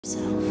Hey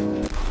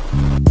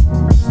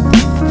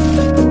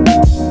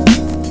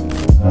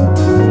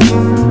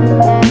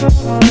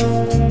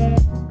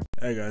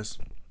guys,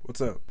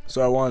 what's up?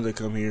 So I wanted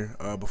to come here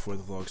before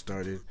the vlog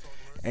started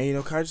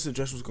and kind of just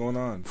address what's going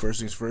on. First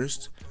things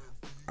first,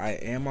 I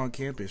am on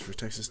campus for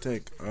Texas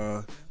Tech,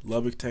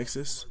 Lubbock,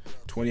 Texas,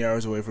 20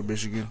 hours away from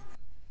Michigan.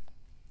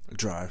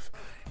 Drive.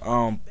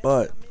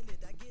 But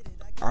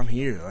I'm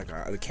here.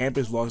 The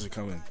campus vlogs are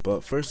coming.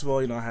 But first of all,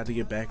 I had to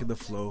get back in the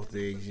flow of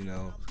things,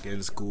 get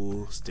into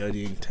school,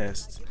 studying,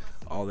 tests,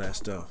 all that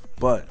stuff.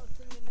 But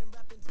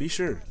be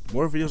sure,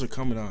 more videos are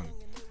coming on.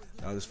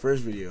 Now this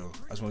first video,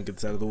 I just want to get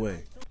this out of the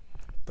way.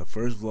 The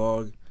first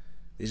vlog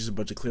is just a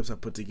bunch of clips I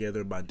put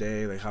together by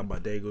day, like how my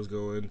day goes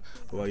going,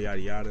 well,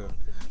 yada yada.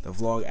 The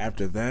vlog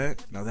after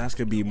that, now that's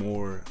gonna be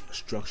more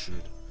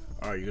structured.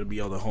 Alright, you're gonna be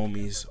all the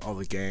homies, all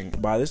the gang.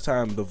 By this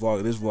time this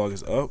vlog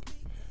is up,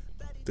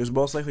 there's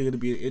most likely gonna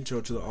be an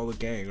intro to all the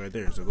gang right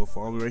there. So go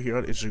follow me right here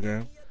on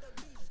Instagram.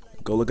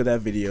 Go look at that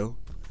video.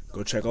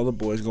 Go check all the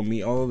boys, go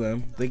meet all of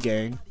them, the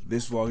gang.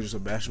 This vlog is just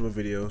a mashup of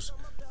videos.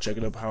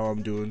 Checking up how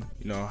I'm doing,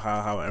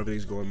 how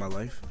everything's going in my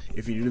life.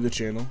 If you're new to the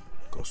channel,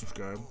 go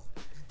subscribe.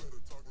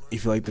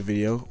 If you like the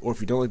video, or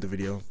if you don't like the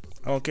video,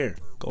 I don't care.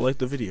 Go like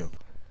the video.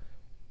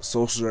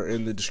 Socials are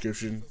in the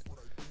description.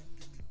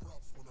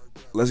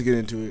 Let's get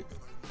into it.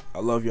 I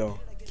love y'all.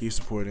 Keep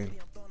supporting.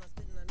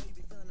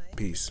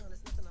 Peace.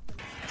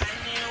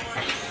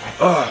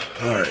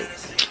 Alright.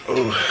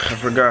 Oh, I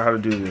forgot how to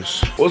do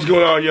this. What's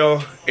going on,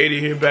 y'all? Aidan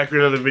here, back with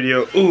another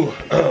video. Ooh,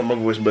 my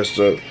voice messed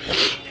up.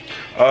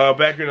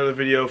 Back with another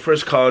video.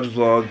 First college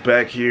vlog,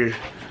 back here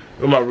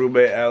with my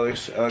roommate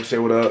Alex. Alex, say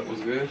what up.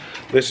 What's good?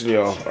 Listen,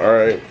 y'all.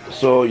 Alright.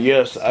 So,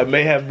 yes, I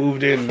may have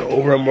moved in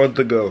over a month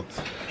ago.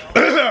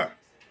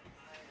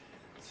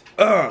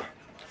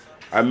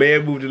 I may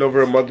have moved in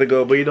over a month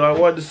ago, but I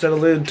wanted to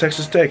settle in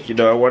Texas Tech.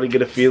 I wanted to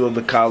get a feel of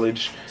the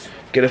college,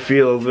 get a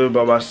feel of living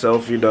by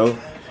myself. We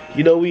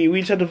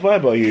just had to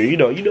vibe out here. You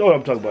know what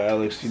I'm talking about,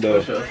 Alex.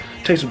 Sure.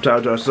 Take some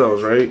time to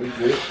ourselves, right?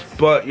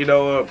 But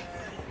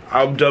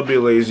I'm done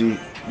being lazy.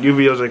 New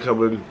videos are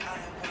coming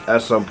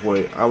at some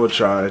point. I'm gonna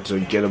try to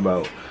get them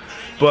out.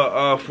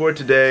 But for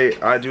today,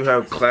 I do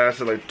have class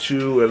at like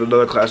 2 and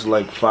another class at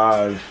like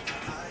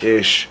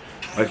 5-ish,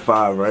 like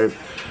 5, right?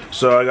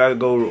 So I gotta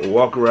go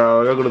walk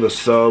around. I gotta go to the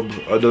sub,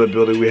 another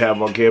building we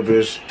have on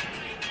campus,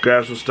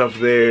 grab some stuff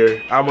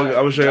there. I'm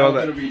gonna show you all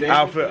the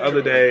outfit of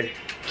the day,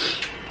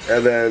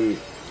 and then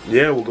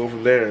yeah, we'll go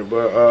from there.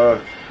 But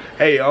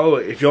hey y'all,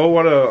 if y'all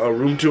want a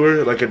room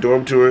tour, like a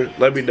dorm tour,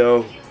 let me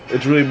know.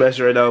 It's really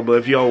messy right now, but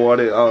if y'all want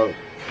it,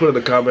 put it in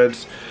the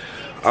comments.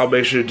 I'll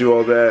make sure to do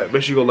all that.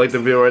 Make sure you go like the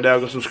video right now.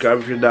 Go subscribe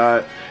if you're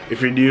not.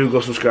 If you're new,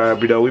 go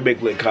subscribe. We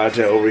make lit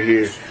content over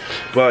here.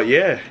 But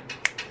yeah,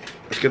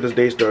 let's get this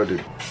day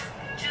started.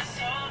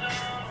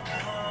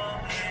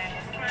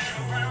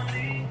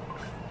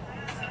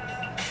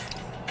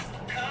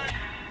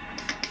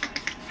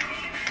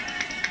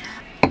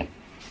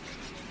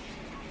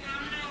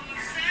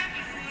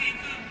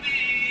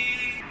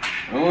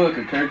 I look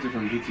like a character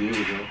from GTA,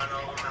 bro.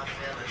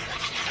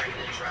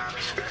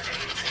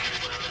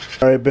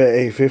 Alright, bet.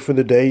 Hey, fit for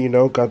the day,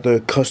 got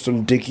the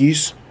custom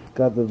dickies,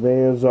 got the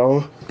Vans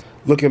on,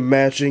 looking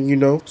matching,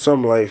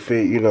 something like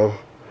fit,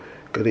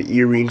 got the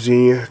earrings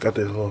in, got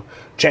the little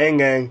chain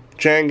gang.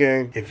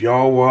 If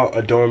y'all want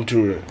a dorm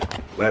tour,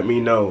 let me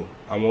know.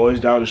 I'm always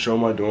down to show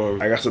my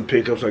dorm. I got some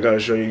pickups I gotta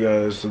show you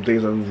guys, some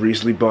things I've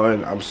recently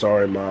bought. I'm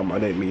sorry, Mom, I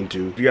didn't mean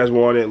to. If you guys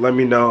want it, let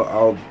me know.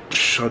 I'll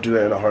do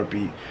that in a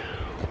heartbeat.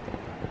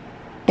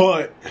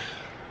 But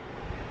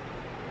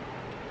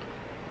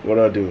what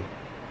do I do?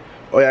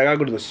 Oh yeah, I gotta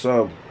go to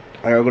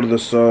the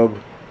sub.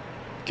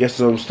 Get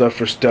some stuff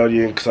for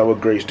studying, because I'm a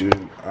great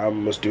student.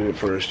 I'm a student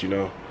first,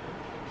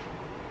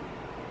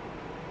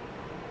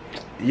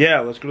 Yeah,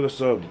 let's go to the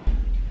sub.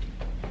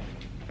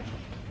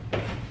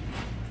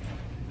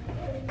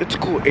 It's a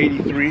cool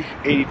 83,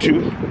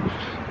 82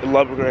 in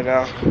Lubbock right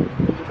now.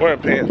 Wearing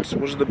pants.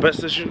 Was it the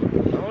best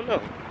decision? I don't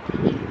know.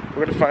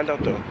 We're gonna find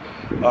out though.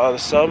 The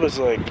sub is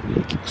like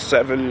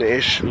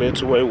 7-ish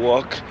minutes away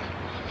walk.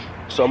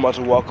 So I'm about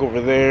to walk over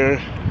there.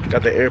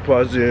 Got the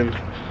AirPods in.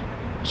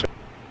 So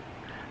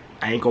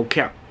I ain't gonna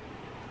count.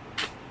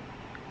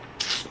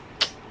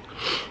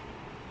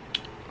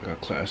 I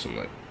got class in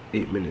like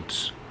 8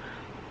 minutes.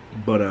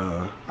 But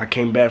I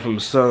came back from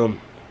the sub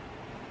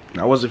and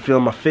I wasn't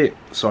feeling my fit,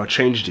 so I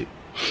changed it.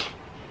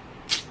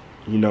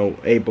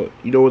 Hey, but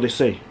you know what they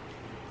say.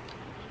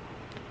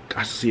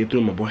 Got to see it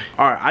through, my boy.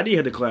 Alright, I did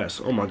head to class.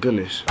 Oh my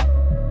goodness.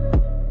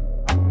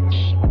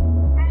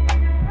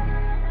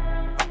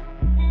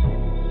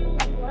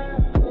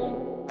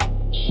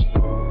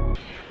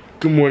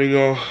 Good morning,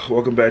 y'all.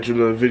 Welcome back to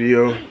another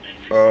video.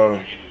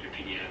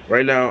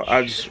 Right now,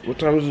 what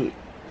time is it?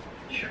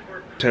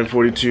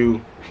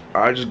 10:42.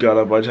 I just got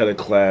up. I just had a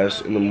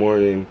class in the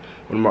morning,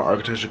 one of my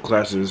architecture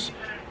classes,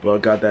 but I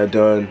got that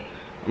done.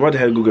 I'm about to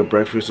head to go get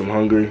breakfast. I'm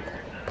hungry.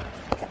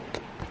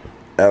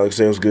 Alex,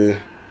 say what's good.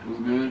 What's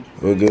good?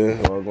 What's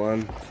good? All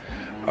right,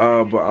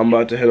 But I'm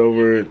about to head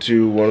over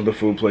to one of the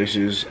food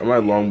places. I'm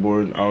at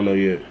Longboard. I don't know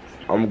yet.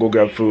 I'm gonna go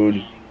grab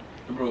food.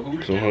 Bro, who?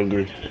 Cause I'm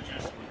hungry.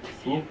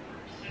 Who?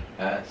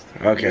 Asked.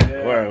 Okay.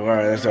 All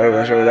right. That's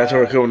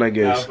where we're coming, I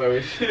guess.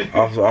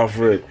 Off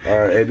rip. All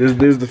right. Hey, this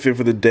is the fit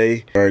for the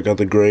day. All right. Got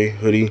the gray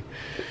hoodie,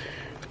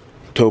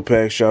 toe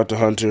pack. Shout out to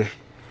Hunter.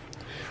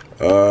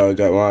 Got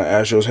my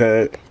Astros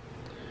hat.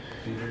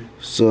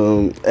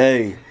 Some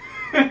hey.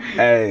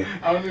 I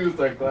don't even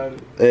start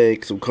climbing. Hey,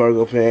 some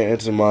cargo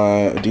pants and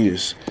my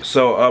Adidas.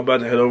 So I'm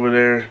about to head over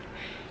there,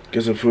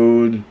 get some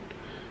food,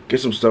 get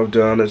some stuff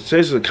done. It's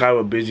kind of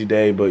a busy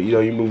day, but you know,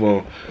 you move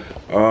on.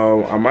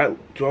 I might,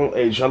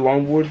 hey, should I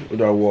longboard or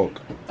do I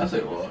walk? I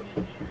say walk.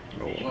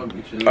 Walk,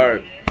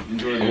 Alright,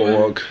 enjoy I'm gonna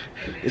walk.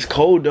 It's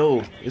cold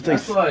though. It's like,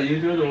 that's why you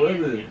enjoy the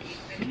weather.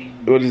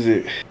 What is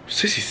it?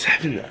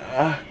 67.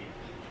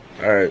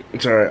 Alright,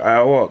 it's alright.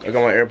 I walk. I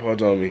got my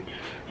AirPods on me.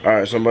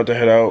 Alright, so I'm about to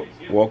head out,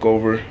 walk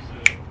over,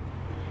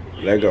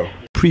 let go.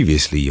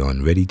 Previously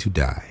on Ready to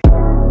Die.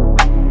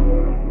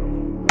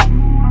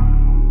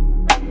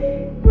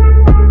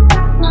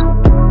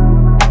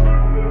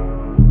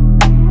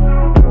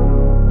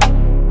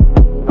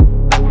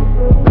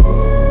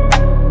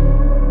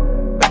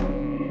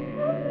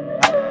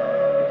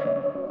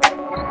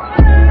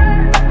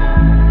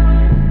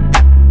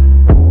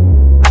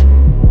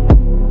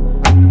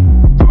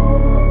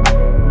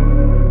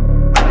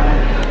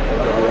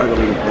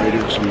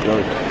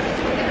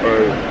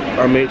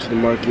 I made it to the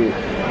market.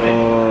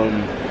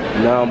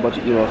 Now I'm about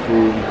to eat my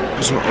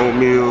food. Some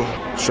oatmeal,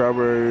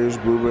 strawberries,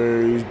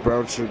 blueberries,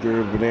 brown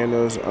sugar,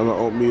 bananas on the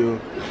oatmeal.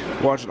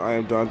 Watching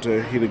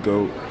aidan.banda, he the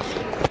GOAT.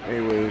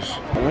 Anyways,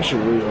 I'm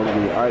actually really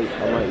hungry.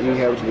 My eating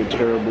habits have been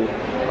terrible.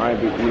 I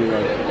ain't been eating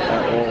like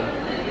at all.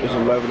 It's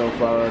 11:05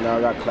 right now.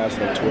 I got class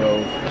at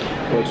 12.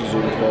 Go to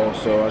Zoom call,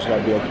 so I just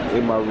gotta be like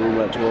in my room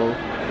at 12.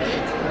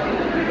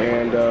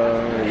 And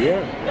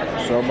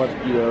yeah, so I'm about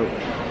to eat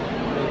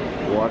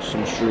up, watch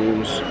some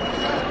streams,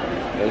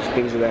 and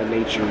things of that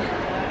nature,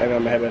 and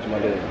I'm gonna head back to my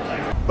day.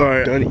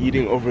 Alright, done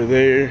eating over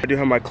there. I do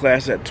have my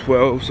class at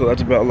 12, so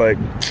that's about like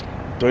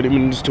 30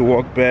 minutes to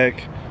walk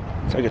back.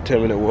 It's like a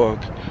 10-minute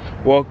walk.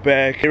 Walk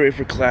back, get ready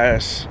for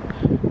class,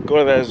 go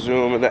to that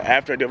Zoom, and then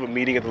after I do have a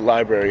meeting at the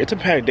library. It's a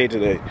packed day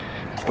today,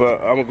 but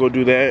I'm gonna go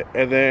do that,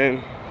 and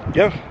then,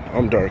 yeah,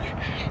 I'm dark.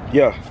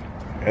 Yeah,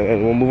 and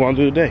then we'll move on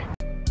to the day.